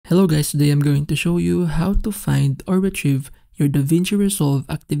Hello guys, today I'm going to show you how to find or retrieve your DaVinci Resolve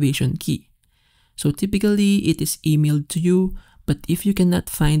activation key. So typically it is emailed to you, but if you cannot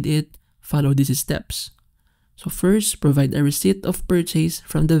find it, follow these steps. So first, provide a receipt of purchase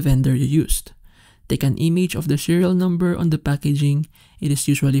from the vendor you used. Take an image of the serial number on the packaging. It is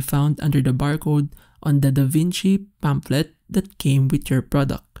usually found under the barcode on the DaVinci pamphlet that came with your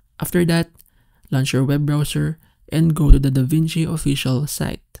product. After that, launch your web browser and go to the DaVinci official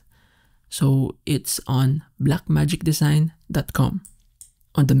site. So it's on blackmagicdesign.com.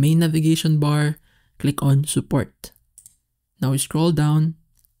 On the main navigation bar, click on Support. Now scroll down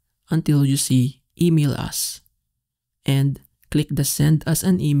until you see Email Us and click the Send Us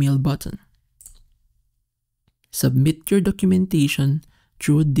an Email button. Submit your documentation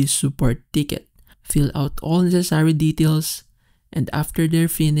through this support ticket. Fill out all necessary details, and after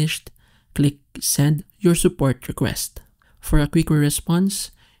they're finished, click Send Your Support Request. For a quicker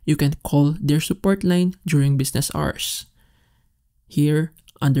response, you can call their support line during business hours. Here,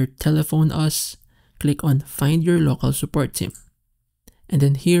 under Telephone Us, click on Find Your Local Support Team. And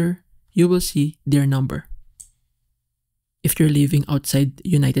then here, you will see their number. If you're living outside the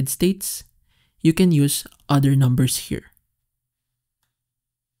United States, you can use other numbers here.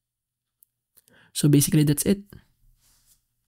 So basically that's it.